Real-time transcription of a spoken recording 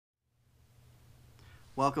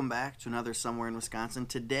Welcome back to another Somewhere in Wisconsin.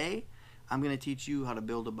 Today I'm going to teach you how to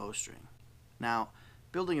build a bowstring. Now,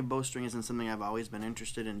 building a bowstring isn't something I've always been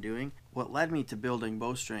interested in doing. What led me to building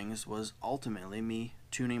bowstrings was ultimately me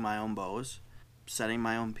tuning my own bows, setting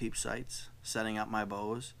my own peep sights, setting up my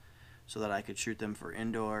bows so that I could shoot them for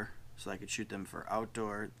indoor, so that I could shoot them for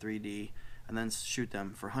outdoor 3D, and then shoot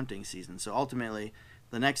them for hunting season. So ultimately,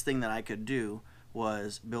 the next thing that I could do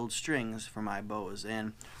was build strings for my bows.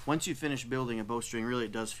 And once you finish building a bowstring, really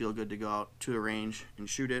it does feel good to go out to a range and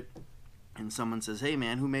shoot it, and someone says, "Hey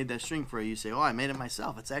man, who made that string for you?" You say, "Oh, I made it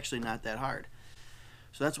myself. It's actually not that hard."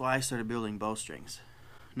 So that's why I started building bowstrings.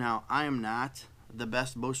 Now, I am not the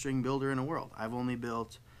best bowstring builder in the world. I've only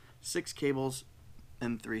built 6 cables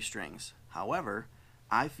and 3 strings. However,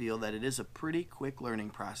 I feel that it is a pretty quick learning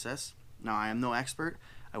process. Now, I am no expert.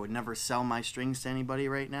 I would never sell my strings to anybody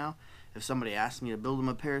right now. If somebody asked me to build them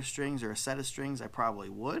a pair of strings or a set of strings, I probably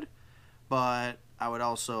would. But I would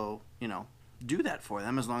also, do that for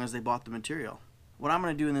them as long as they bought the material. What I'm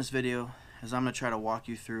going to do in this video is I'm going to try to walk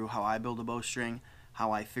you through how I build a bowstring,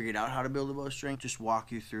 how I figured out how to build a bowstring, just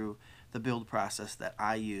walk you through the build process that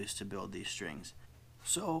I use to build these strings.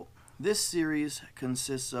 So this series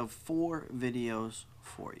consists of 4 videos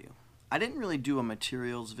for you. I didn't really do a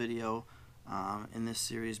materials video in this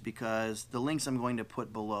series because the links I'm going to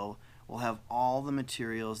put below will have all the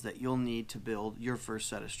materials that you'll need to build your first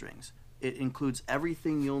set of strings. It includes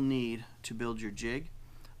everything you'll need to build your jig.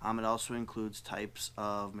 It also includes types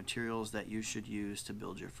of materials that you should use to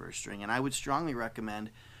build your first string. And I would strongly recommend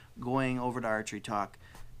going over to Archery Talk,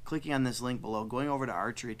 clicking on this link below, going over to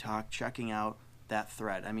Archery Talk, checking out that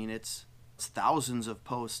thread. I mean, it's thousands of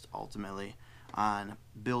posts ultimately on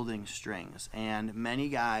building strings, and many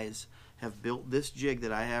guys have built this jig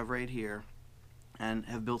that I have right here and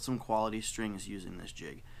have built some quality strings using this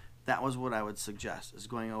jig. That was what I would suggest, is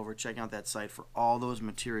going over, checking out that site for all those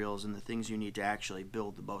materials and the things you need to actually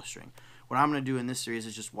build the bowstring. What I'm going to do in this series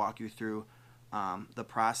is just walk you through the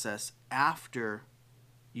process after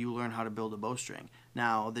you learn how to build a bowstring.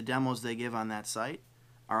 Now, the demos they give on that site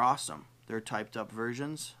are awesome. They're typed up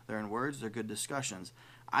versions, they're in words, they're good discussions.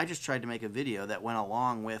 I just tried to make a video that went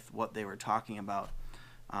along with what they were talking about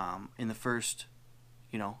in the first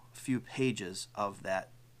few pages of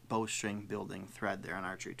that bowstring building thread there on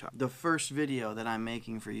Archery Talk. The first video that I'm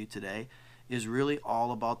making for you today is really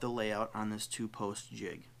all about the layout on this 2-post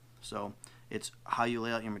jig. So it's how you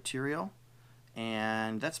lay out your material,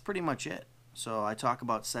 and that's pretty much it. So I talk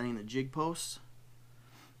about setting the jig posts,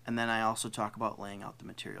 and then I also talk about laying out the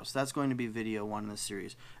material. So that's going to be video 1 in this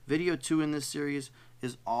series. Video 2 in this series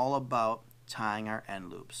is all about tying our end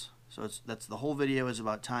loops. So that's the whole video is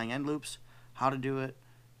about tying end loops, how to do it,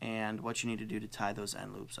 and what you need to do to tie those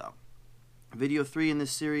end loops up. Video 3 in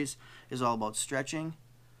this series is all about stretching,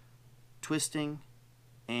 twisting,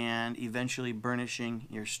 and eventually burnishing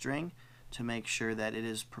your string to make sure that it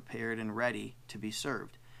is prepared and ready to be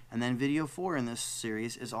served. And then video 4 in this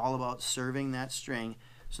series is all about serving that string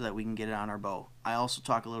so that we can get it on our bow. I also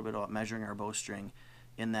talk a little bit about measuring our bowstring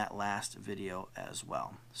in that last video as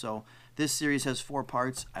well. So this series has 4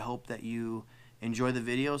 parts. I hope that you enjoy the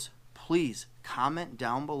videos. Please comment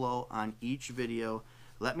down below on each video.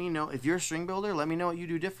 Let me know if you're a string builder. Let me know what you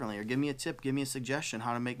do differently, or give me a tip, give me a suggestion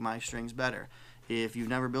how to make my strings better. If you've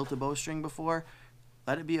never built a bowstring before,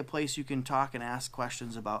 let it be a place you can talk and ask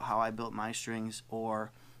questions about how I built my strings,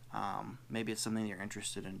 or maybe it's something you're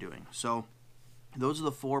interested in doing. So those are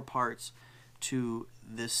the 4 parts to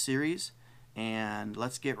this series, and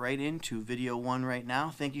let's get right into video 1 right now.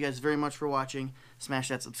 Thank you guys very much for watching. Smash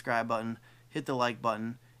that subscribe button, hit the like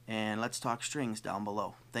button, and let's talk strings down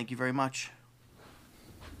below. Thank you very much.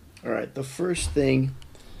 Alright, the first thing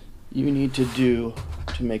you need to do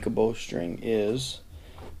to make a bowstring is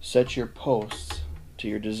set your posts to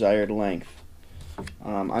your desired length.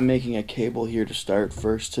 I'm making a cable here to start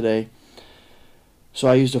first today. So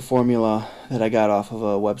I used a formula that I got off of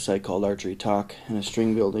a website called Archery Talk, and a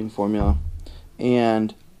string building formula.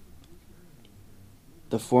 And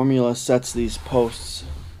the formula sets these posts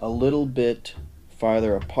a little bit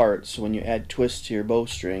farther apart, so when you add twists to your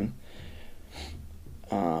bowstring,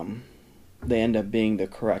 they end up being the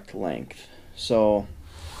correct length. So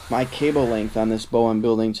my cable length on this bow I'm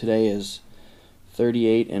building today is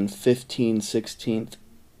 38 and 15/16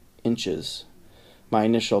 inches. My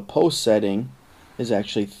initial post setting is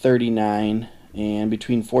actually 39 and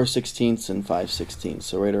between 4/16 and 5/16,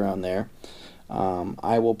 so right around there.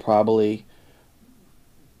 I will probably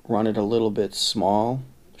run it a little bit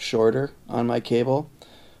shorter on my cable.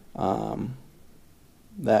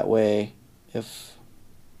 That way, if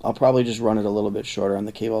I'll probably just run it a little bit shorter on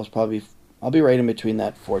the cable. I'll probably I'll be right in between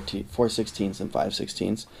that 4/16 and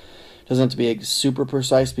 5/16. Doesn't have to be super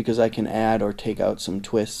precise because I can add or take out some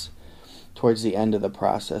twists towards the end of the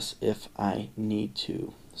process if I need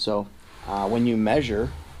to. So when you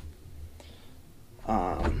measure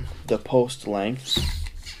the post length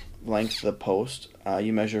of the post,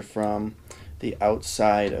 you measure from the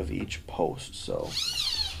outside of each post. So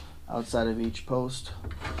outside of each post,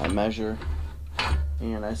 I measure,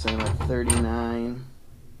 and I set them at 39.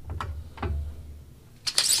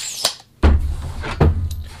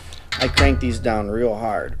 I crank these down real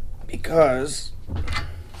hard because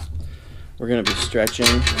we're going to be stretching.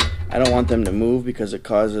 I don't want them to move because it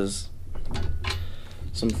causes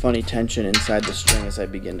some funny tension inside the string as I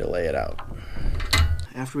begin to lay it out.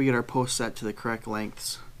 After we get our post set to the correct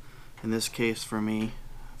lengths, in this case for me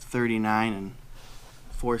 39 and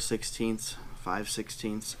 4/16,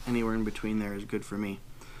 5/16, anywhere in between there is good for me.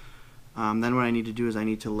 Then what I need to do is I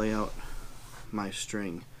need to lay out my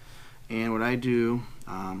string. And what I do,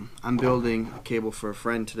 I'm building a cable for a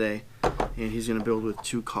friend today, and he's going to build with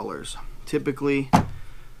 2 colors. Typically,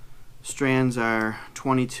 strands are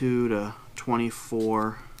 22 to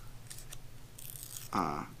 24,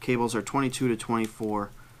 cables are 22 to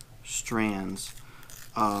 24 strands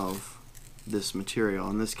of this material.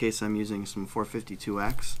 In this case, I'm using some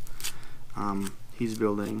 452X.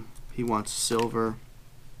 He wants silver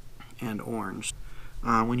and orange.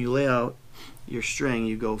 When you lay out your string,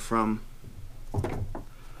 you go from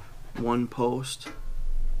one post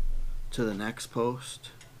to the next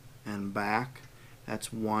post and back.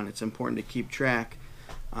 That's one. It's important to keep track,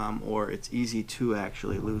 or it's easy to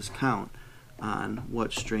actually lose count on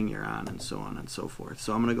what string you're on, and so on and so forth.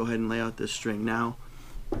 So I'm going to go ahead and lay out this string now.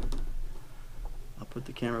 I'll put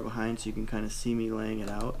the camera behind so you can kind of see me laying it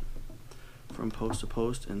out from post to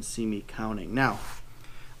post and see me counting. Now,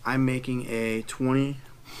 I'm making a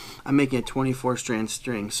 24 strand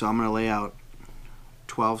string, so I'm going to lay out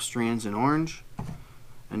 12 strands in orange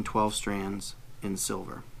and 12 strands in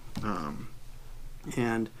silver.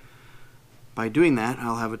 And by doing that,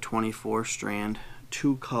 I'll have a 24 strand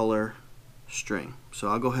 2-color string. So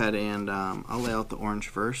I'll go ahead and I'll lay out the orange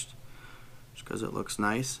first just because it looks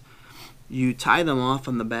nice. You tie them off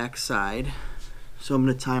on the back side, so I'm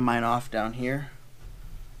going to tie mine off down here,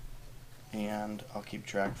 and I'll keep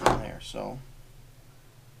track from there. So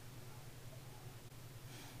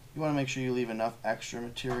you want to make sure you leave enough extra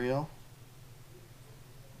material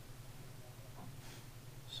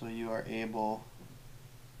so you are able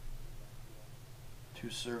to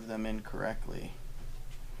serve them in correctly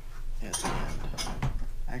at the end.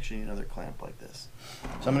 I actually need another clamp like this.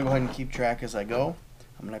 So I'm going to go ahead and keep track as I go.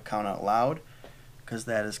 I'm going to count out loud because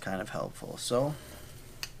that is kind of helpful. So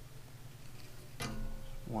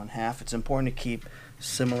 1/2. It's important to keep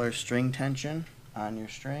similar string tension on your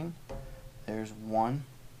string. There's 1.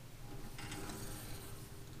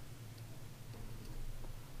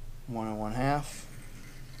 1 and 1/2.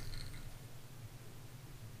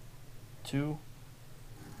 2.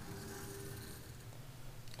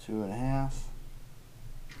 2 1/2.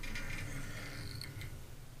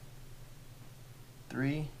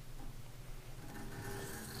 3.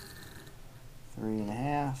 3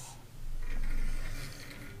 1/2.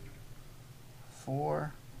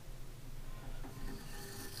 4.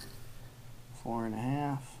 4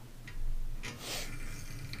 1/2.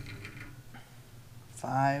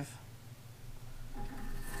 5.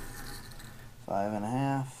 5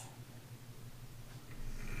 1/2.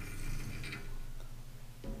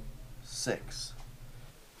 6.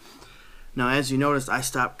 Now, as you noticed, I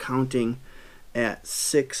stopped counting at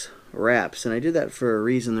 6 wraps, and I did that for a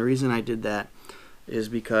reason. The reason I did that is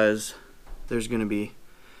because there's going to be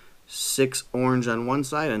 6 orange on one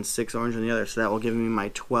side and 6 orange on the other, so that will give me my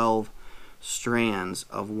 12 strands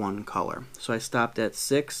of one color. So I stopped at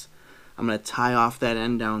 6. I'm going to tie off that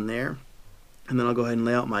end down there, and then I'll go ahead and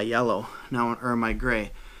lay out my yellow now, or my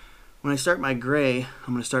gray. When I start my gray,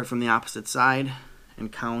 I'm going to start from the opposite side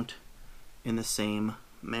and count in the same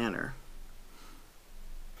manner.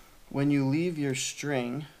 When you leave your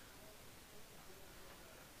string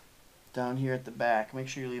down here at the back, make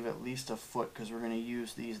sure you leave at least a foot, because we're going to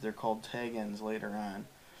use these. They're called tag ends later on.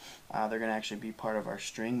 They're going to actually be part of our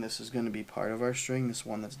string. This is going to be part of our string. This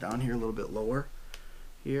one that's down here a little bit lower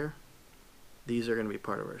here, these are going to be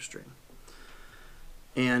part of our string.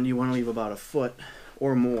 And you want to leave about a foot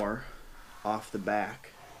or more off the back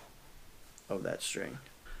of that string.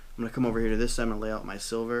 I'm going to come over here to this side and lay out my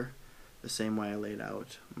silver the same way I laid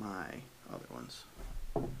out my other ones.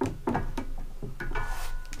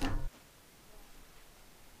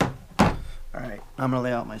 Alright, I'm going to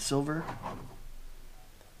lay out my silver.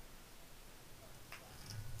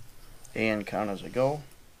 and count as I go.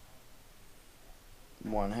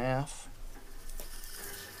 1/2,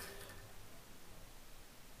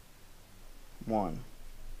 1,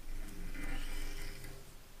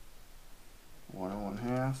 1 and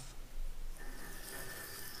 1/2,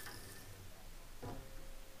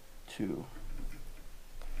 2,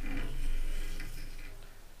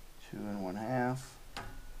 2 and 1/2,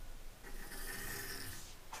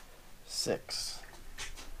 6.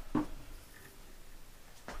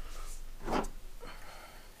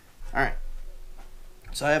 Alright,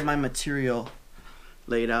 so I have my material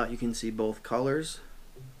laid out. You can see both colors.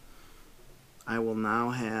 I will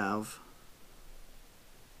now have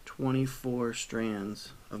 24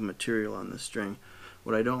 strands of material on this string.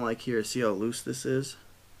 What I don't like here is, see how loose this is?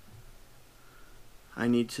 I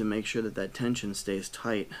need to make sure that that tension stays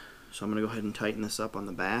tight. So I'm going to go ahead and tighten this up on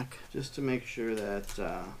the back just to make sure that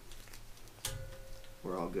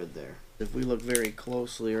we're all good there. If we look very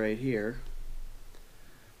closely right here,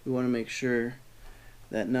 we want to make sure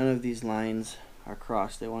that none of these lines are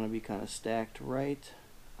crossed. They want to be kind of stacked right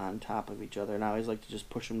on top of each other. And I always like to just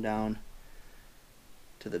push them down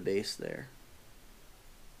to the base there.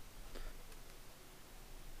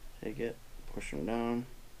 Take it, push them down.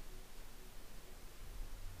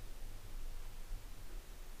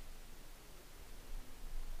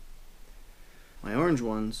 My orange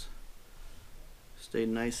ones stayed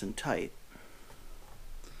nice and tight.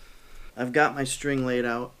 I've got my string laid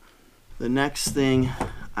out. The next thing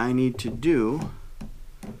I need to do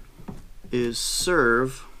is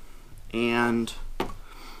serve and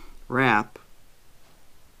wrap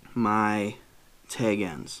my tag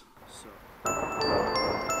ends. So